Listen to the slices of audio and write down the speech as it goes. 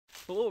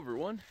Hello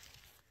everyone.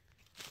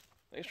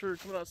 Thanks for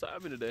coming outside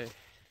with me today.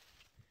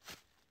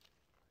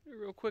 A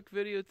real quick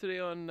video today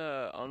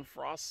on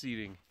frost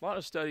seeding. A lot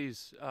of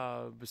studies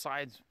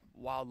besides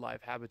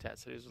wildlife habitat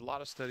studies. There's a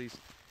lot of studies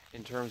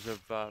in terms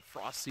of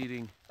frost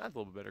seeding. That's a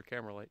little bit better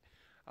camera light.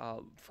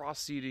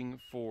 Frost seeding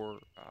for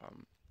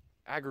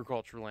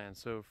agriculture land,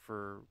 so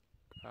for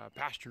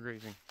pasture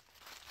grazing,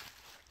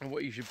 and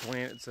what you should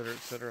plant, etc.,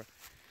 etc.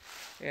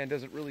 And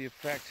does it really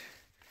affect?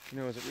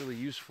 Is it really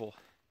useful?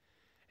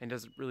 And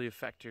does it really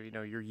affect your,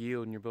 your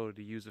yield and your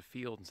ability to use a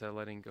field instead of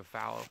letting it go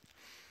fallow?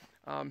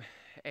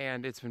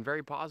 And it's been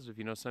very positive.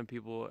 Some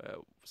people,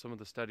 some of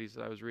the studies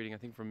that I was reading, I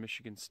think from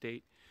Michigan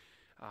State,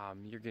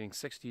 you're getting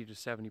 60 to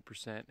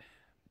 70%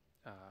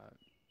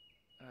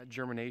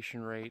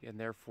 germination rate and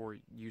therefore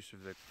use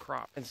of the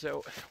crop. And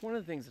so one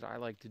of the things that I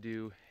like to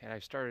do, and I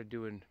started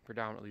doing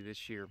predominantly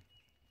this year,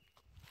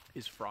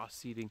 is frost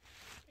seeding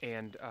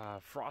and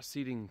frost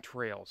seeding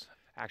trails.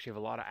 I actually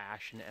have a lot of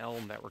ash and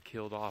elm that were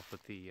killed off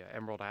with the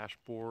emerald ash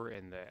borer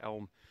and the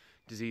elm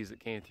disease that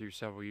came through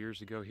several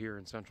years ago here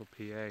in central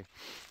PA.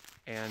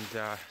 And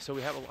so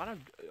we have a lot of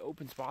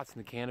open spots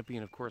in the canopy,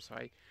 and of course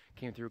I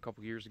came through a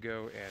couple years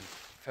ago and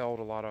felled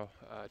a lot of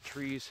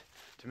trees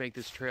to make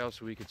this trail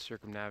so we could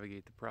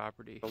circumnavigate the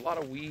property. A lot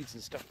of weeds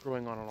and stuff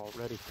growing on it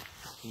already.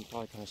 You can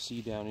probably kind of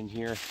see down in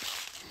here.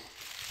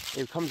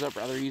 It comes up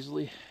rather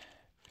easily,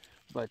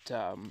 but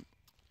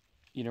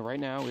right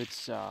now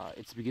it's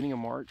the beginning of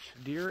March.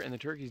 Deer and the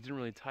turkeys didn't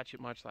really touch it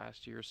much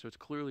last year, so it's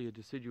clearly a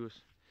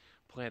deciduous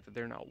plant that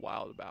they're not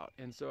wild about.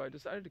 And so I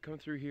decided to come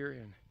through here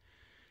and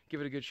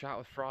give it a good shot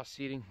with frost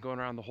seeding, going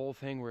around the whole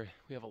thing where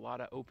we have a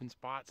lot of open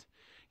spots,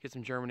 get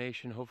some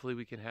germination. Hopefully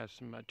we can have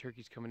some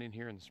turkeys coming in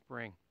here in the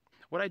spring.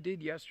 What I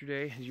did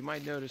yesterday, as you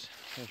might notice,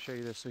 I'll show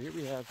you this. So here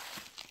we have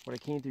what I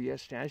came through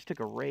yesterday. I just took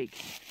a rake,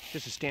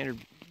 just a standard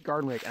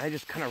garden rake, and I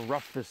just kind of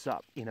roughed this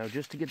up,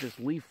 just to get this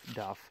leaf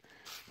duff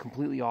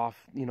completely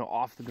off,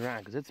 off the ground,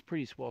 because it's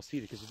pretty well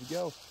seeded. Because if you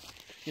go,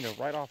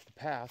 right off the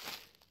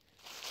path,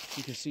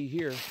 you can see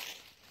here,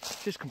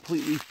 just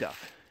complete leaf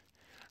duff,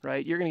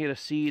 right? You're gonna get a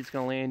seed. It's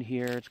gonna land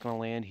here. It's gonna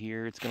land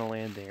here. It's gonna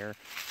land there.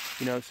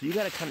 So you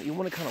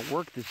want to kind of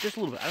work this just a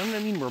little bit. I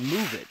don't mean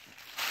remove it.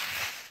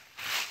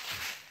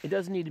 It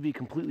doesn't need to be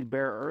completely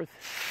bare earth,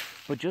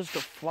 but just to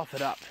fluff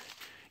it up.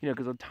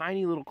 Because a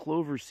tiny little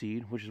clover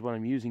seed, which is what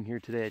I'm using here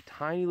today, a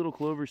tiny little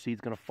clover seed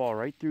is going to fall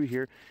right through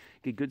here,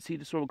 get good seed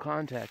to soil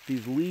contact.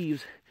 These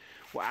leaves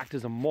will act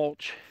as a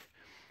mulch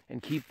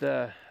and keep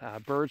the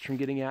birds from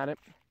getting at it,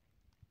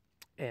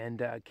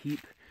 and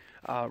keep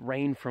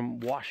rain from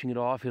washing it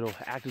off. It'll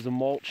act as a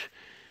mulch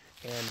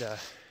and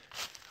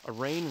a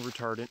rain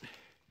retardant,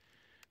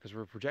 because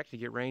we're projected to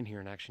get rain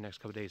here in actually next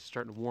couple of days. It's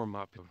starting to warm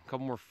up. A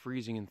couple more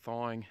freezing and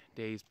thawing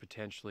days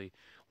potentially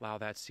allow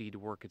that seed to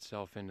work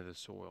itself into the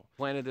soil.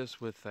 Planted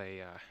this with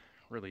a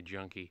really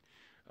junky,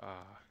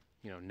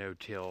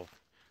 no-till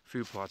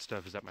food plot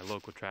stuff is at my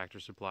local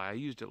Tractor Supply. I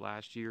used it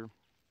last year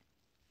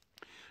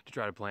to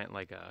try to plant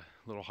like a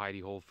little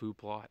hidey hole food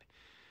plot.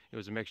 It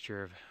was a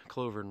mixture of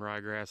clover and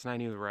ryegrass, and I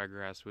knew the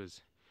ryegrass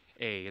was,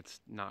 A,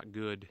 it's not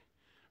good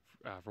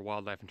for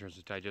wildlife in terms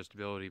of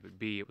digestibility, but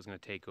B, it was going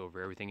to take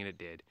over everything, and it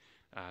did.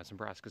 Some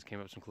brassicas came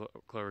up, some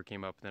clover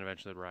came up, and then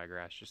eventually the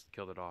ryegrass just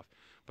killed it off.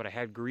 But I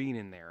had green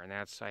in there, and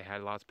I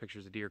had lots of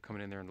pictures of deer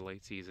coming in there in the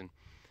late season.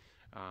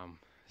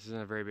 This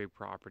isn't a very big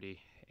property,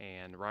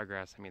 and the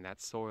ryegrass,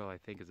 that soil I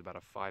think is about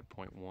a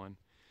 5.1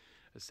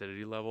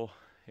 acidity level.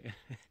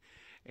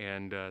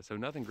 And so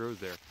nothing grows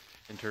there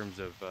in terms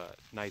of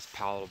nice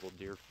palatable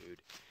deer food.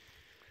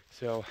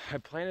 So I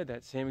planted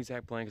that same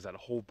exact plant because I had a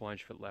whole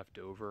bunch of it left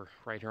over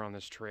right here on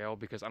this trail,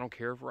 because I don't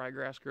care if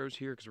ryegrass grows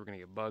here because we're going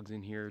to get bugs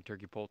in here.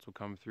 Turkey poults will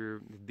come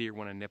through. The deer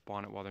want to nip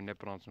on it while they're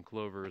nipping on some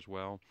clover as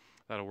well.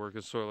 That'll work.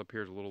 The soil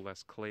appears a little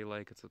less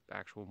clay-like. It's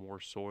actual more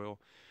soil.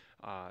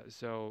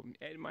 So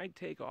it might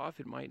take off.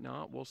 It might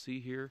not. We'll see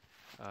here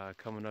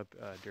coming up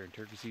during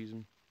turkey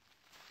season.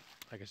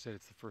 Like I said,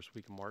 it's the first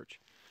week of March,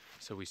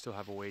 so we still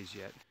have a ways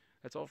yet.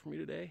 That's all for me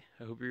today.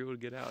 I hope you're able to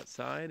get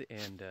outside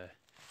and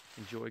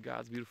enjoy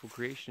God's beautiful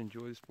creation,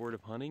 enjoy the sport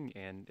of hunting,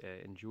 and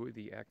enjoy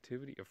the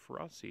activity of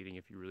frost seeding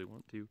if you really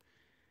want to.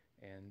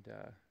 And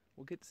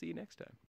we'll get to see you next time.